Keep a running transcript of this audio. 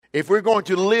If we're going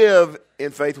to live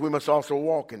in faith, we must also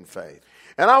walk in faith.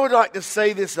 And I would like to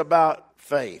say this about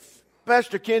faith.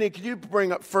 Pastor Kenny, could you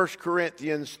bring up 1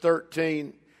 Corinthians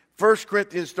 13? 1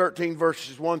 Corinthians 13,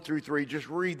 verses 1 through 3. Just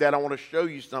read that. I want to show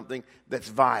you something that's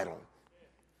vital.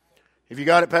 Have you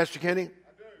got it, Pastor Kenny? I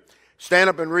do. Stand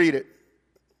up and read it.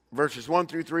 Verses 1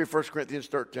 through 3 of 1 Corinthians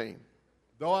 13.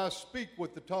 Though I speak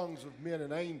with the tongues of men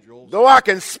and angels. Though I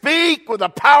can speak with the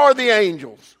power of the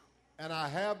angels. And I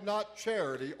have not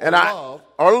charity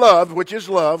or love, which is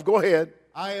love. Go ahead.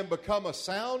 I am become a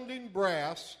sounding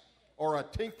brass or a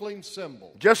tinkling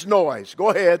cymbal. Just noise. Go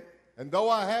ahead. And though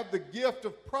I have the gift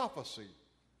of prophecy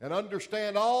and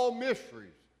understand all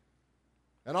mysteries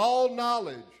and all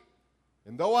knowledge,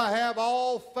 and though I have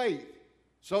all faith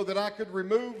so that I could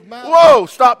remove mountains. Whoa,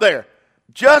 stop there.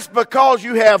 Just because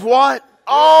you have what?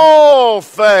 All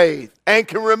faith and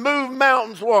can remove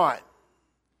mountains what?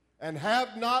 And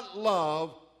have not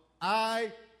love,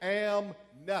 I am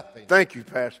nothing. Thank you,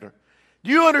 Pastor.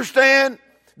 Do you understand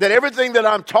that everything that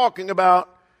I'm talking about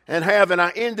and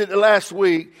I ended it last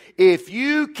week, if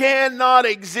you cannot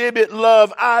exhibit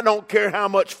love, I don't care how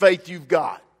much faith you've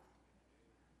got.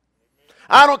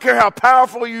 I don't care how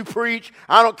powerful you preach.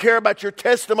 I don't care about your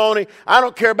testimony. I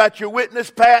don't care about your witness,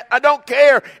 Pat. I don't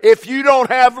care if you don't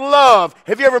have love.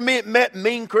 Have you ever met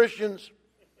mean Christians?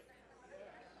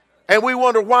 And we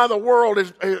wonder why the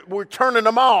world we're turning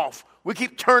them off. We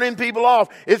keep turning people off.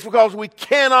 It's because we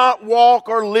cannot walk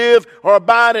or live or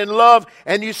abide in love.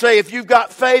 And you say, if you've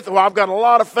got faith, well, I've got a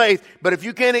lot of faith. But if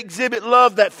you can't exhibit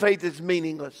love, that faith is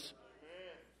meaningless.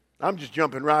 I'm just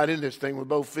jumping right in this thing with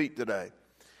both feet today.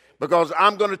 Because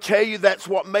I'm going to tell you that's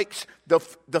what makes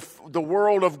the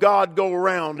world of God go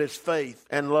around is faith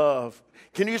and love.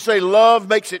 Can you say love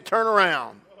makes it turn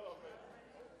around?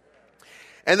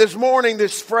 And this morning,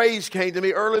 this phrase came to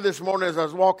me early this morning as I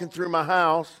was walking through my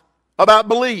house about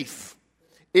belief.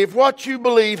 If what you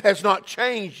believe has not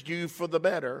changed you for the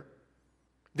better,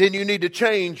 then you need to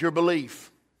change your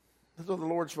belief. That's what the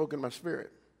Lord spoke in my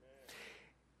spirit.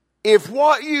 If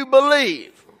what you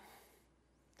believe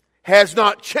has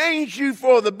not changed you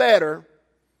for the better,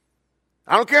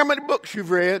 I don't care how many books you've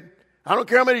read, I don't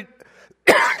care how many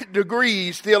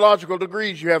theological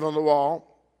degrees you have on the wall.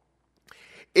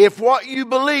 If what you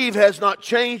believe has not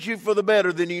changed you for the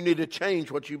better, then you need to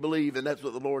change what you believe. And that's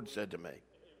what the Lord said to me.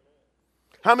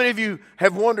 How many of you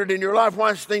have wondered in your life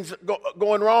why things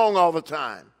going wrong all the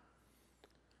time?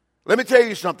 Let me tell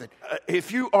you something.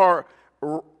 If you are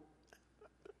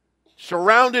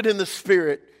surrounded in the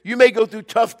Spirit, you may go through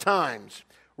tough times,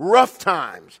 rough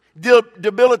times,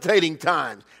 debilitating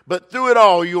times. But through it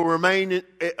all, you'll remain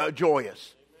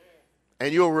joyous.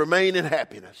 And you'll remain in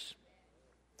happiness.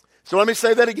 So let me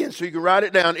say that again so you can write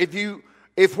it down.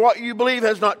 If what you believe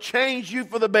has not changed you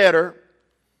for the better,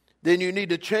 then you need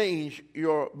to change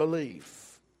your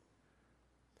belief.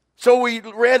 So we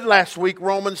read last week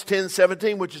Romans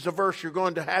 10:17, which is a verse you're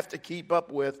going to have to keep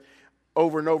up with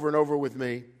over and over and over with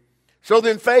me. So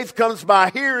then faith comes by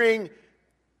hearing,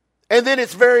 and then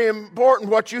it's very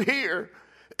important what you hear,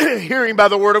 hearing by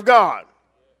the Word of God.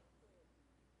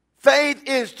 Faith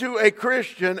is to a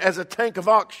Christian as a tank of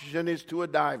oxygen is to a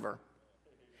diver.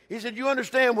 He said, you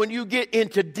understand when you get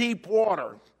into deep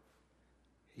water,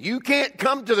 you can't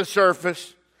come to the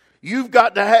surface. You've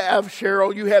got to have,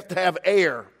 Cheryl, you have to have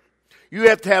air. You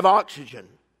have to have oxygen.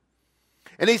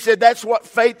 And he said that's what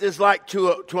faith is like to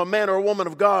a man or a woman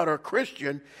of God or a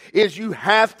Christian, is you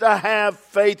have to have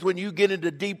faith when you get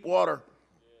into deep water.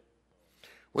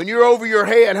 When you're over your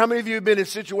head, how many of you have been in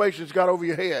situations got over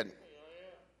your head?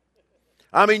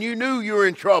 I mean, you knew you were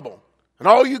in trouble. And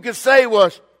all you could say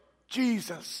was,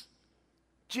 Jesus,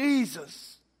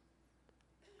 Jesus.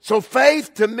 So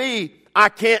faith to me,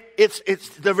 it's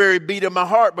the very beat of my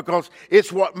heart because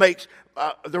it's what makes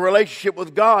the relationship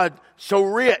with God so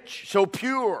rich, so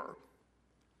pure.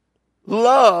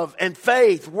 Love and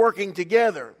faith working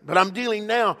together. But I'm dealing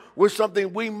now with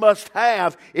something we must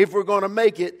have if we're going to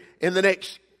make it in the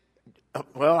next,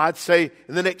 I'd say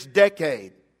in the next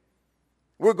decade.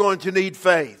 We're going to need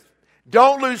faith.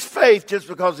 Don't lose faith just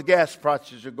because the gas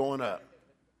prices are going up.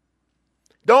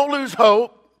 Don't lose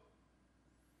hope.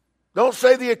 Don't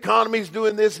say the economy's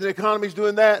doing this and the economy's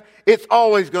doing that. It's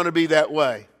always going to be that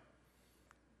way.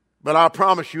 But I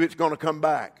promise you it's going to come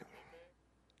back.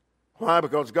 Why?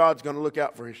 Because God's going to look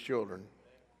out for His children.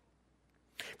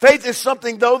 Faith is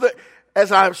something, though, that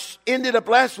as I ended up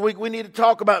last week, we need to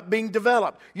talk about being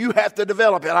developed. You have to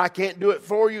develop it. I can't do it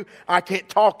for you. I can't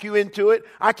talk you into it.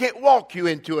 I can't walk you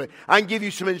into it. I can give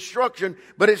you some instruction,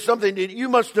 but it's something that you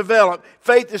must develop.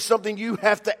 Faith is something you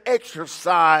have to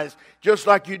exercise, just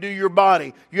like you do your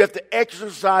body. You have to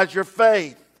exercise your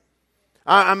faith.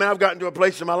 I mean, I've gotten to a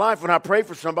place in my life when I pray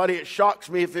for somebody, it shocks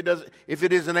me if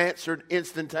it isn't answered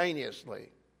instantaneously.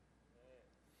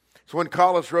 So when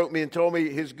Collis wrote me and told me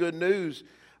his good news,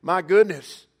 my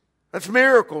goodness, that's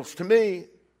miracles to me.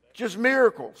 Just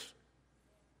miracles.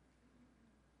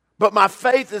 But my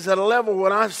faith is at a level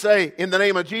when I say, in the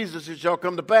name of Jesus, it shall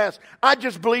come to pass. I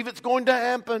just believe it's going to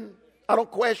happen. I don't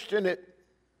question it.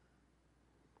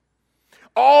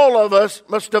 All of us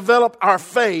must develop our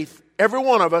faith, every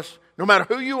one of us, no matter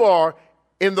who you are,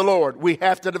 in the Lord. We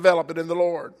have to develop it in the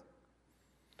Lord.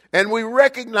 And we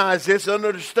recognize this and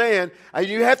understand, and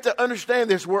you have to understand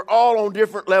this, we're all on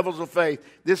different levels of faith.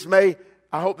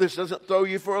 I hope this doesn't throw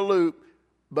you for a loop,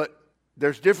 but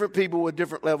there's different people with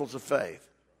different levels of faith.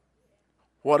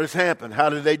 What has happened? How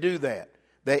did they do that?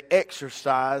 They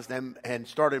exercised and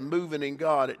started moving in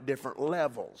God at different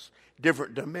levels,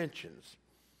 different dimensions.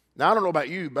 Now, I don't know about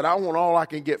you, but I want all I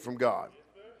can get from God.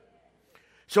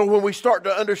 So when we start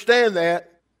to understand that,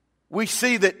 we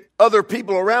see that other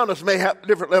people around us may have a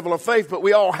different level of faith, but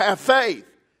we all have faith.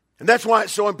 And that's why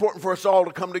it's so important for us all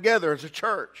to come together as a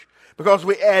church. Because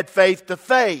we add faith to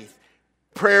faith,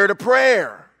 prayer to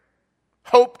prayer,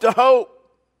 hope to hope.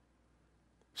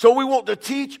 So we want to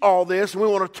teach all this, and we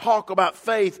want to talk about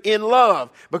faith in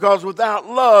love. Because without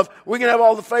love, we can have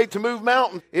all the faith to move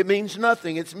mountains. It means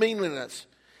nothing. It's meaningless.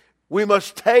 We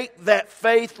must take that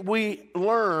faith we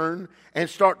learn and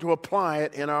start to apply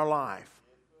it in our life.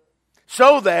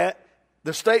 So that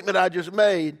the statement I just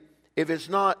made, if it's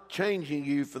not changing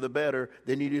you for the better,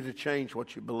 then you need to change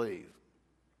what you believe.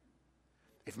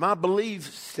 If my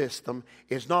belief system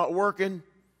is not working,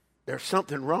 there's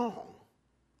something wrong.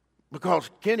 Because,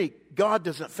 Kenny, God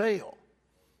doesn't fail.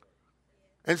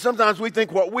 And sometimes we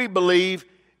think what we believe,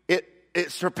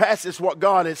 it surpasses what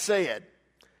God has said.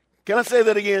 Can I say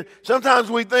that again? Sometimes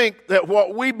we think that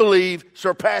what we believe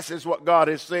surpasses what God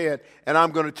has said, and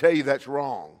I'm going to tell you that's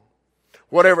wrong.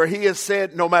 Whatever He has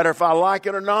said, no matter if I like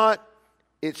it or not,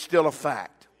 it's still a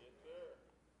fact.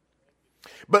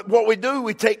 But what we do,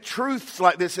 we take truths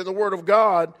like this in the Word of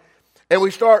God, and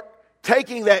we start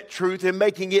taking that truth and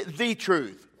making it the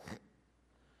truth.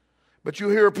 But you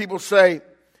hear people say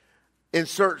in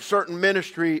certain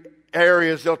ministry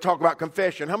areas, they'll talk about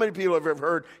confession. How many people have ever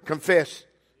heard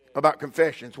about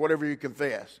confessions, whatever you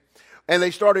confess? And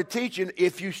they started teaching,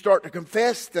 if you start to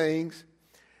confess things,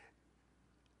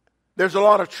 there's a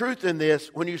lot of truth in this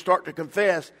when you start to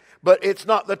confess, but it's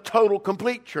not the total,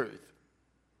 complete truth.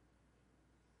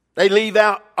 They leave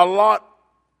out a lot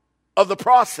of the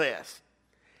process.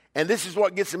 And this is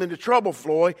what gets them into trouble,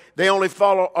 Floyd. They only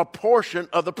follow a portion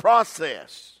of the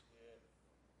process.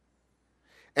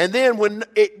 And then when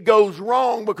it goes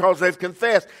wrong because they've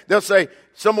confessed, they'll say,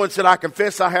 someone said, I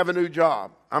confess I have a new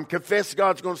job. I'm confessing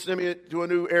God's going to send me to a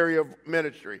new area of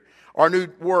ministry or new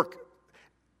work.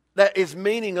 That is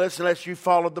meaningless unless you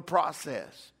followed the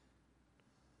process.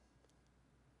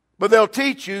 But they'll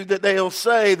teach you that they'll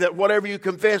say that whatever you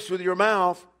confess with your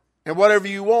mouth and whatever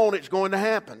you want, it's going to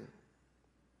happen.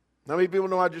 How many people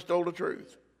know I just told the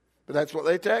truth? But that's what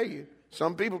they tell you.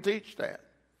 Some people teach that.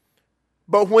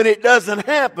 But when it doesn't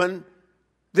happen,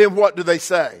 then what do they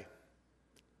say?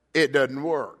 It doesn't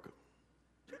work.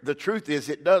 The truth is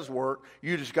it does work.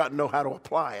 You just got to know how to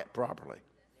apply it properly.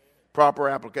 Proper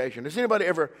application. Has anybody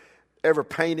ever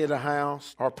painted a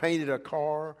house or painted a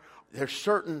car? There's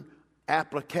certain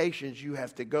applications you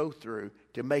have to go through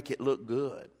to make it look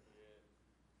good.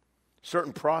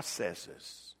 Certain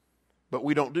processes. But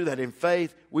we don't do that. In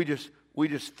faith, we just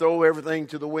throw everything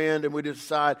to the wind and we just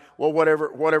decide, well,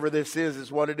 whatever this is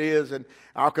what it is, and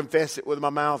I'll confess it with my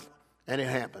mouth, and it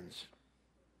happens.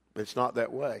 But it's not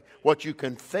that way. What you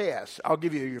confess, I'll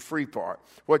give you your free part.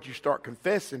 What you start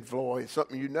confessing, Floyd, is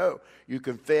something you know. You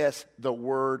confess the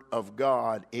Word of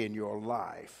God in your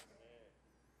life.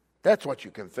 That's what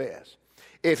you confess.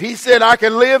 If He said I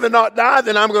can live and not die,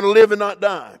 then I'm going to live and not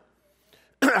die.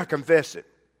 I confess it.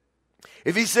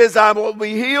 If He says I will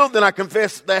be healed, then I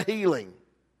confess that healing.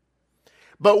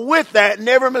 But with that,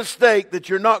 never mistake that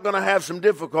you're not going to have some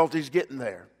difficulties getting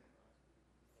there.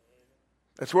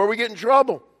 That's where we get in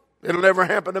trouble. It'll never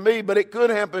happen to me, but it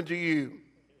could happen to you.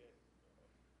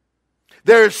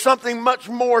 There's something much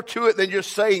more to it than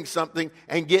just saying something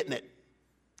and getting it.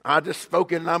 I just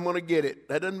spoke it and I'm going to get it.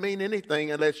 That doesn't mean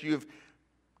anything unless you've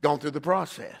gone through the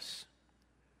process.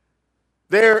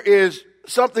 There is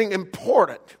something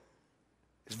important.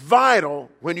 It's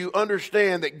vital when you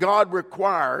understand that God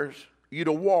requires you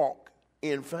to walk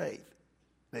in faith.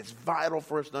 And it's vital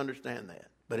for us to understand that.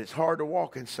 But it's hard to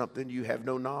walk in something you have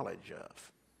no knowledge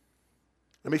of.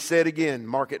 Let me say it again.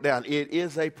 Mark it down. It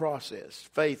is a process.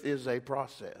 Faith is a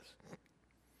process.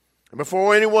 And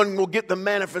before anyone will get the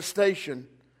manifestation,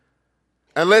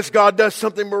 unless God does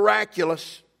something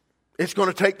miraculous, it's going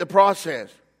to take the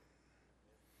process.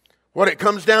 What it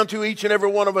comes down to, each and every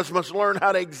one of us must learn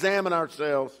how to examine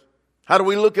ourselves. How do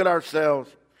we look at ourselves?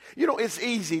 You know, it's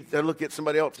easy to look at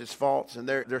somebody else's faults and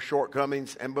their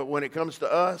shortcomings, but when it comes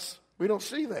to us, we don't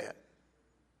see that.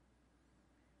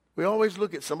 We always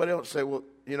look at somebody else and say, well,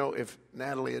 you know, if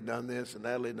Natalie had done this and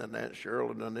Natalie had done that, Cheryl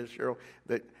had done this,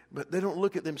 but they don't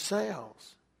look at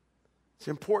themselves. It's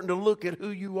important to look at who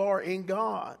you are in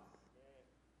God.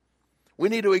 We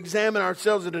need to examine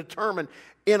ourselves and determine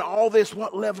in all this,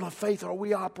 what level of faith are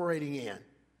we operating in?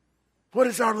 What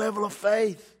is our level of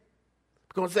faith?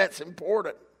 Because that's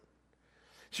important.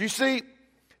 So you see,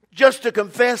 just to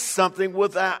confess something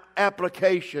without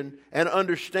application and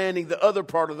understanding the other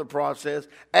part of the process,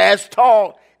 as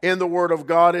taught in the Word of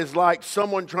God, is like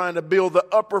someone trying to build the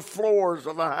upper floors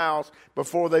of a house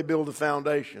before they build the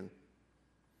foundation.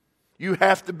 You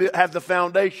have to have the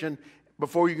foundation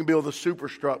before you can build the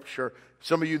superstructure.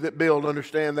 Some of you that build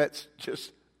understand that's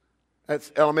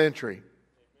elementary.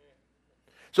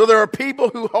 So there are people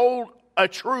who hold a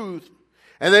truth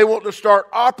and they want to start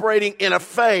operating in a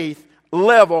faith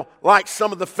level like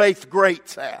some of the faith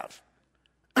greats have.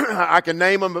 I can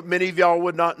name them, but many of y'all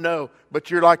would not know. But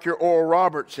you're like your Oral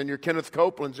Roberts and your Kenneth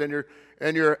Copelands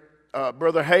and your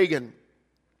Brother Hagin.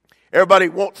 Everybody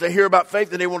wants to hear about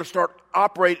faith and they want to start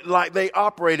operating like they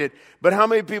operated. But how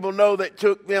many people know that it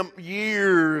took them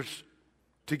years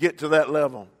to get to that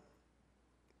level?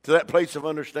 To that place of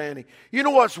understanding. You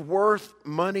know what's worth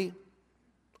money?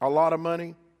 A lot of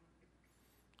money?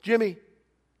 Jimmy,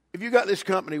 if you got this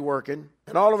company working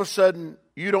and all of a sudden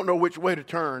you don't know which way to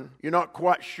turn, you're not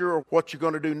quite sure what you're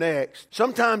going to do next,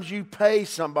 sometimes you pay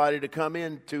somebody to come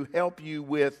in to help you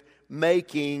with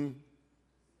making,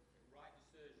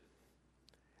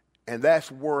 and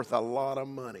that's worth a lot of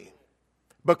money.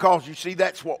 Because you see,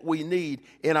 that's what we need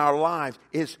in our lives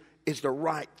is the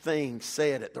right thing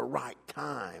said at the right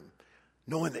time.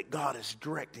 Knowing that God is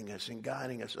directing us and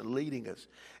guiding us and leading us.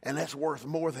 And that's worth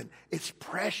more than, it's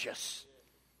precious.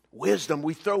 Wisdom,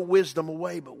 we throw wisdom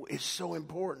away, but it's so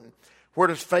important. Where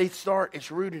does faith start?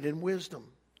 It's rooted in wisdom.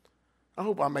 I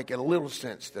hope I'm making a little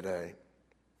sense today.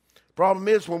 Problem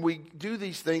is, when we do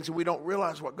these things and we don't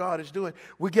realize what God is doing,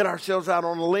 we get ourselves out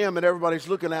on a limb and everybody's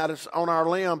looking at us on our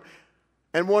limb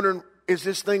and wondering, is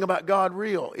this thing about God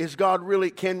real?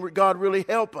 Can God really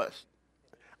help us?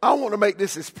 I want to make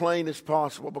this as plain as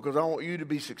possible because I want you to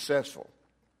be successful.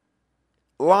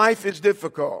 Life is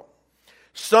difficult.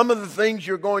 Some of the things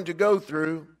you're going to go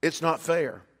through, it's not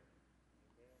fair.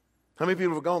 How many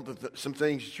people have gone through some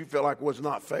things that you feel like was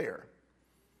not fair?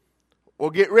 Well,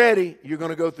 get ready. You're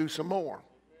going to go through some more.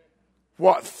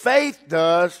 What faith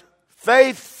does,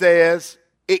 faith says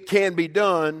it can be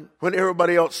done when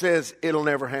everybody else says it'll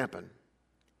never happen.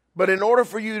 But in order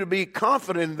for you to be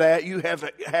confident in that, you have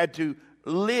had to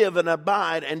live and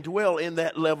abide and dwell in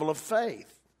that level of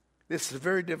faith. This is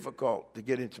very difficult to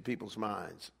get into people's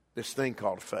minds, this thing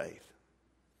called faith.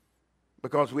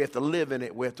 Because we have to live in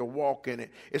it, we have to walk in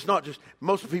it. It's not just,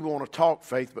 most people want to talk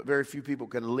faith, but very few people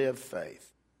can live faith.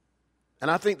 And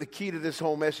I think the key to this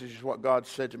whole message is what God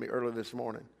said to me earlier this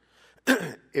morning.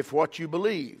 If what you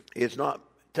believe is not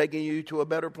taking you to a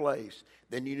better place,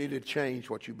 then you need to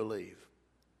change what you believe.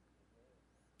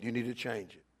 You need to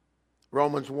change it.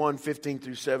 Romans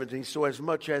 1:15-17. So as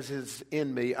much as is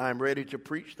in me, I am ready to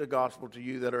preach the gospel to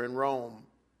you that are in Rome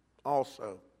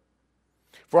also.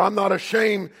 For I'm not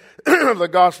ashamed of the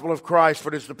gospel of Christ, for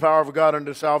it is the power of God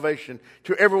unto salvation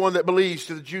to everyone that believes,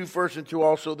 to the Jew first and to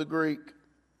also the Greek.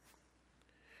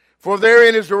 For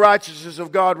therein is the righteousness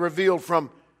of God revealed from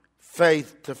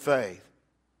faith to faith.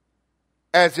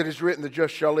 As it is written, the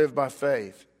just shall live by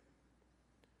faith.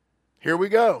 Here we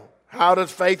go. How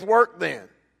does faith work then?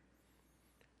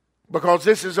 Because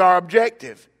this is our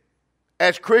objective.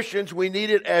 As Christians, we need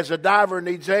it as a diver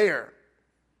needs air.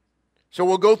 So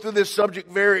we'll go through this subject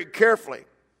very carefully.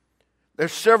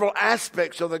 There's several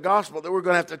aspects of the gospel that we're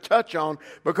going to have to touch on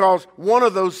because one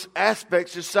of those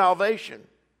aspects is salvation.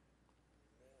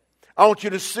 I want you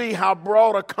to see how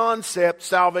broad a concept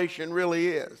salvation really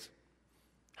is.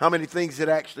 How many things it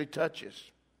actually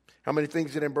touches. How many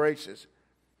things it embraces.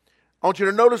 I want you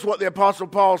to notice what the Apostle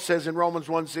Paul says in Romans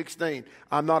 1:16.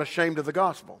 I'm not ashamed of the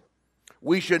gospel.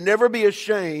 We should never be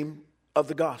ashamed of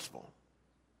the gospel.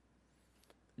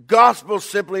 Gospel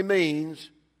simply means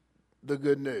the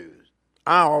good news.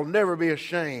 I'll never be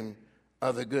ashamed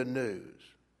of the good news.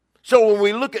 So when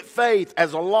we look at faith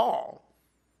as a law,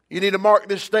 you need to mark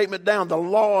this statement down. The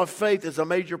law of faith is a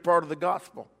major part of the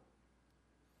gospel.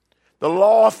 The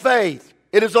law of faith,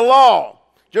 it is a law.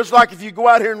 Just like if you go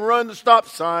out here and run the stop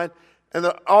sign and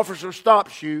the officer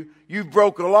stops you, you've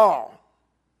broken a law.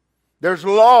 There's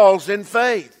laws in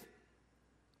faith.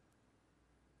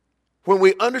 When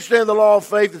we understand the law of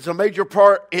faith, it's a major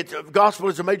part. Gospel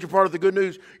is a major part of the good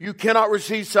news. You cannot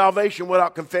receive salvation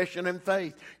without confession and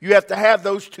faith. You have to have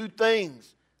those two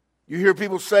things. You hear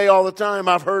people say all the time,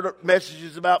 I've heard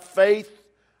messages about faith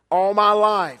all my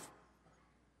life.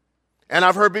 And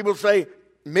I've heard people say,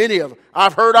 many of them,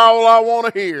 I've heard all I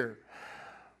want to hear.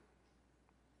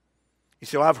 You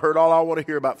say, well, I've heard all I want to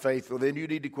hear about faith. Well, then you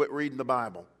need to quit reading the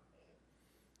Bible.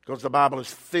 Because the Bible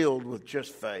is filled with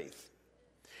just faith.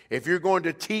 If you're going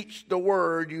to teach the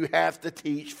Word, you have to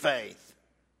teach faith.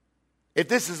 If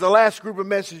this is the last group of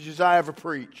messages I ever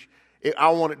preach, I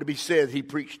want it to be said he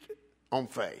preached on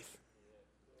faith.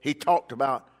 He talked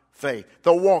about faith,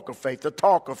 the walk of faith, the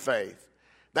talk of faith,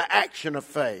 the action of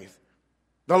faith,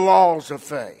 the laws of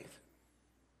faith.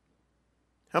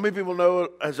 How many people know,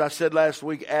 as I said last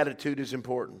week, attitude is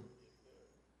important?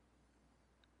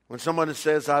 When someone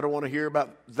says, I don't want to hear about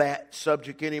that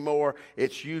subject anymore,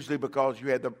 it's usually because you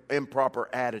had the improper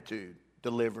attitude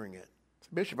delivering it.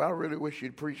 Bishop, I really wish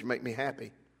you'd preach and make me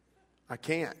happy. I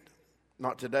can't.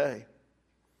 Not today.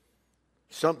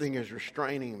 Something is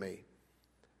restraining me.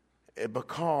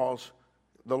 Because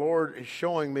the Lord is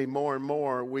showing me more and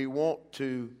more, we want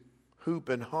to hoop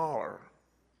and holler.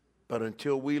 But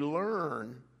until we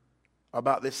learn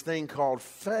about this thing called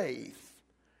faith,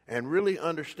 and really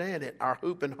understand it, our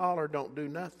hoop and holler don't do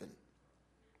nothing.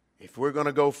 If we're going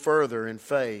to go further in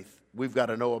faith, we've got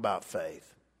to know about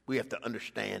faith. We have to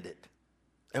understand it.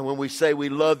 And when we say we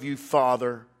love you,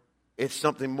 Father, it's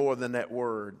something more than that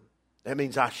word. That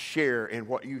means I share in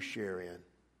what you share in.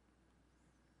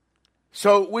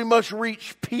 So we must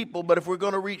reach people, but if we're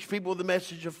going to reach people with the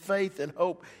message of faith and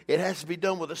hope, it has to be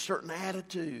done with a certain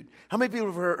attitude. How many people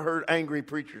have heard angry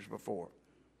preachers before?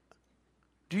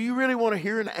 Do you really want to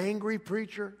hear an angry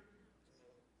preacher?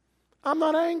 I'm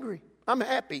not angry. I'm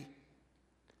happy.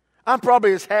 I'm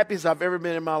probably as happy as I've ever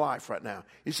been in my life right now.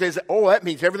 He says, oh, that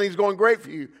means everything's going great for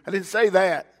you. I didn't say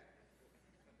that.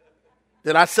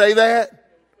 Did I say that?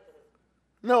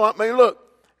 No, I mean, look,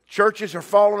 churches are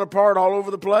falling apart all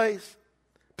over the place.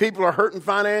 People are hurting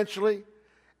financially.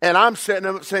 And I'm sitting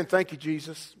there saying, thank you,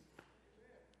 Jesus.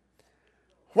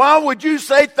 Why would you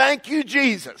say thank you,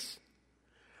 Jesus?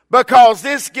 Because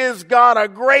this gives God a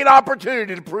great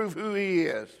opportunity to prove who He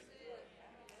is.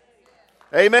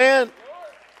 Amen?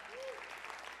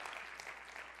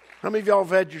 How many of y'all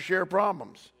have had your share of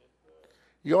problems?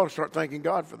 You ought to start thanking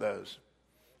God for those.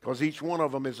 Because each one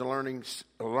of them is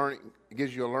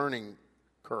gives you a learning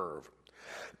curve.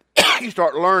 You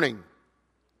start learning,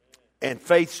 and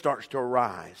faith starts to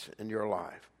arise in your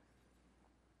life.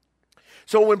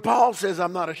 So when Paul says,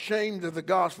 I'm not ashamed of the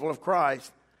gospel of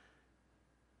Christ,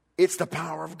 it's the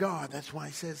power of God. That's why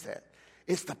he says that.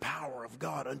 It's the power of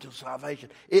God unto salvation.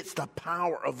 It's the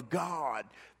power of God.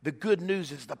 The good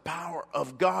news is the power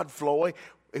of God, Floyd.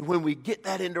 And when we get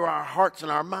that into our hearts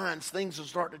and our minds, things will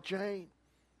start to change.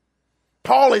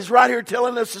 Paul is right here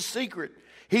telling us a secret.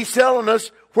 He's telling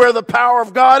us where the power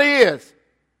of God is.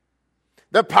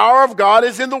 The power of God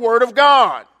is in the Word of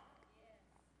God.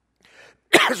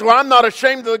 So I'm not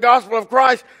ashamed of the gospel of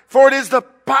Christ, for it is the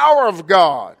power of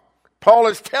God. Paul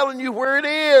is telling you where it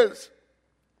is.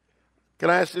 Can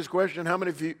I ask this question? How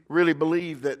many of you really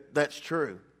believe that that's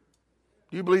true?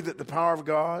 Do you believe that the power of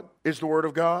God is the Word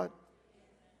of God?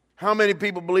 How many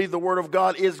people believe the Word of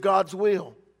God is God's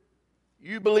will?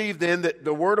 You believe then that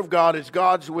the Word of God is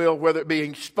God's will, whether it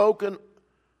being spoken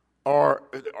or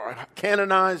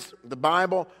canonized, the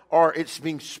Bible, or it's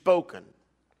being spoken.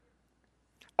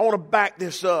 I want to back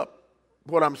this up,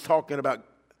 what I'm talking about.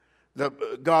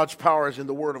 God's power is in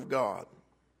the Word of God.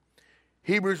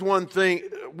 Hebrews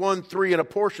 1:3 and a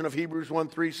portion of Hebrews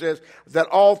 1:3 says that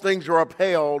all things are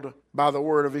upheld by the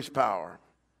word of His power.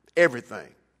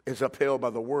 Everything is upheld by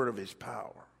the word of His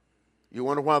power. You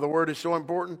wonder why the word is so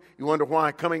important? You wonder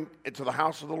why coming into the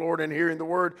house of the Lord and hearing the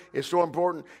word is so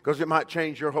important? Because it might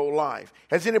change your whole life.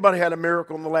 Has anybody had a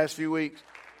miracle in the last few weeks?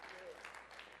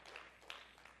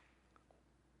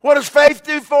 What does faith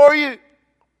do for you?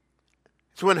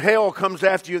 It's when hell comes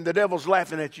after you and the devil's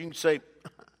laughing at you and say,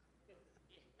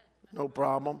 no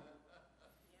problem.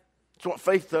 It's what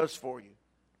faith does for you.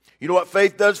 You know what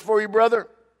faith does for you, brother?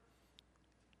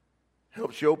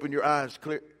 Helps you open your eyes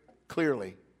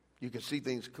clearly. You can see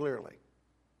things clearly.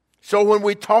 So when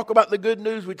we talk about the good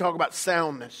news, we talk about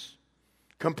soundness,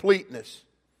 completeness,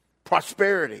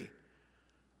 prosperity.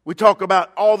 We talk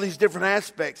about all these different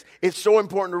aspects. It's so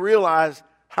important to realize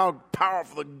how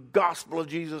powerful the gospel of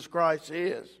Jesus Christ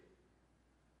is.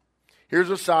 Here's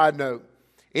a side note.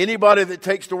 Anybody that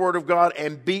takes the Word of God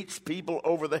and beats people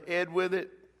over the head with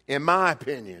it, in my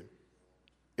opinion,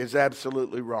 is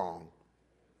absolutely wrong.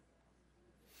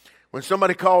 When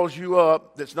somebody calls you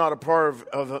up that's not a part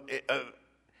of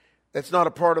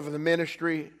the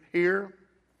ministry here,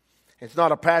 it's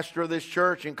not a pastor of this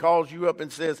church, and calls you up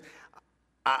and says,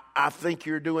 I think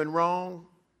you're doing wrong,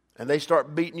 and they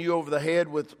start beating you over the head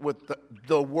with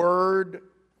the Word,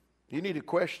 you need to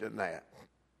question that.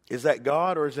 Is that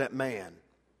God or is that man?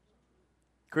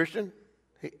 Christian,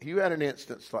 you had an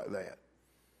instance like that.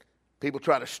 People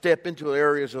try to step into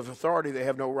areas of authority they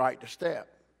have no right to step.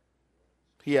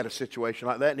 He had a situation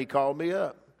like that, and he called me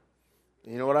up.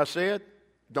 You know what I said?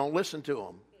 Don't listen to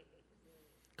them.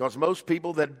 Because most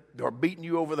people that are beating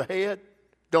you over the head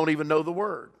don't even know the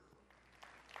Word.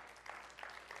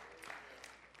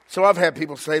 So I've had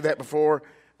people say that before.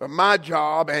 But my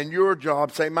job and your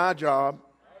job, say my job,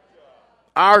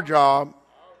 our job,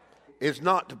 is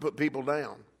not to put people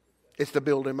down. It's to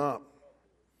build him up.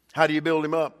 How do you build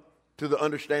him up? Through the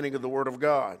understanding of the Word of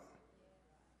God.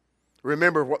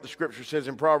 Remember what the Scripture says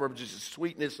in Proverbs is the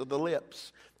sweetness of the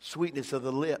lips. Sweetness of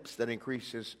the lips that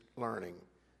increases learning.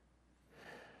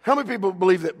 How many people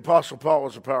believe that Apostle Paul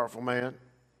was a powerful man?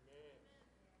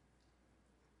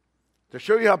 To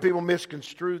show you how people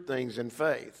misconstrue things in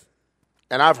faith.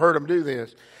 And I've heard them do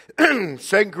this. 2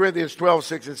 Corinthians 12,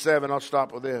 6 and 7, I'll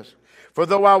stop with this. For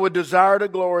though I would desire to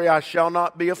glory, I shall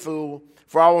not be a fool,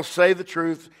 for I will say the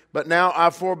truth. But now I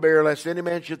forbear, lest any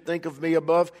man should think of me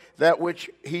above that which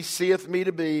he seeth me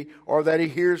to be, or that he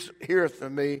heareth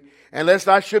of me. And lest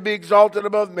I should be exalted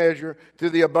above measure through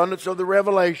the abundance of the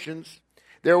revelations.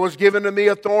 There was given to me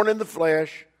a thorn in the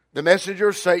flesh, the messenger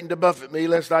of Satan to buffet me,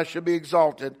 lest I should be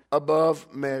exalted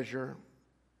above measure.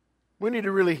 We need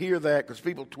to really hear that, because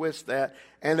people twist that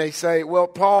and they say, well,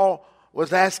 Paul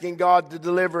was asking God to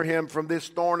deliver him from this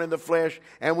thorn in the flesh,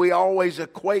 and we always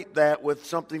equate that with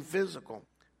something physical.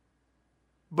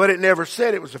 But it never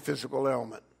said it was a physical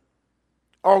ailment.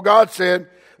 All God said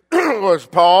was,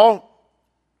 Paul,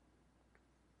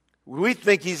 we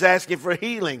think he's asking for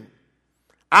healing.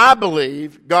 I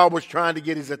believe God was trying to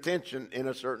get his attention in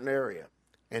a certain area.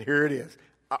 And here it is.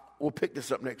 We'll pick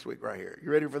this up next week right here.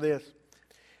 You ready for this?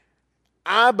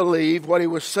 I believe what he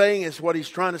was saying is what he's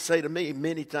trying to say to me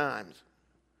many times.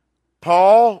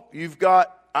 Paul,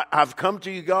 I've come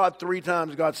to you, God, 3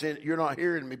 times. God said, you're not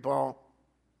hearing me, Paul.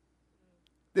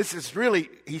 This is really,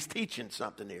 he's teaching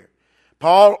something here.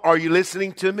 Paul, are you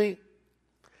listening to me?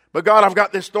 But God, I've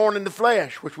got this thorn in the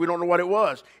flesh, which we don't know what it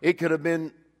was. It could have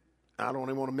been, I don't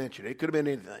even want to mention it. It could have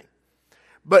been anything.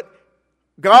 But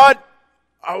God,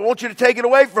 I want you to take it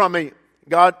away from me.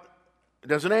 God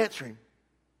doesn't answer him.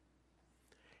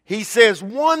 He says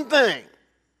one thing,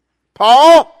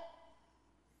 Paul,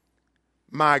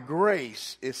 my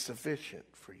grace is sufficient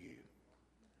for you.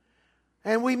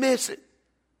 And we miss it.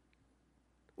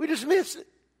 We just miss it.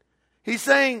 He's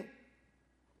saying,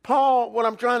 Paul, what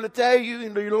I'm trying to tell you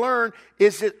and to learn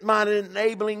is that my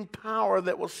enabling power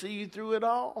that will see you through it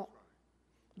all.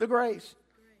 The grace.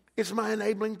 It's my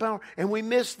enabling power. And we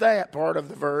miss that part of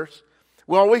the verse.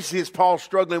 We always see is Paul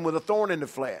struggling with a thorn in the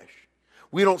flesh.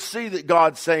 We don't see that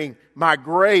God's saying, my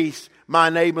grace, my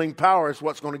enabling power is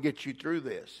what's going to get you through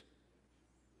this.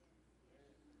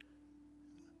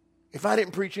 If I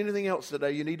didn't preach anything else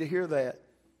today, you need to hear that.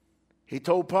 He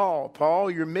told Paul,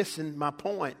 Paul, you're missing my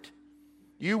point.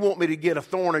 You want me to get a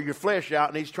thorn of your flesh out,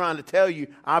 and he's trying to tell you,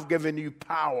 I've given you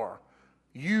power.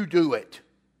 You do it.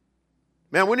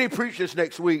 Man, we need to preach this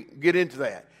next week. Get into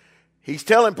that. He's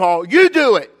telling Paul, you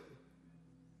do it.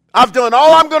 I've done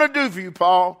all I'm going to do for you,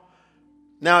 Paul.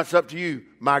 Now it's up to you.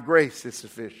 My grace is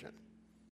sufficient.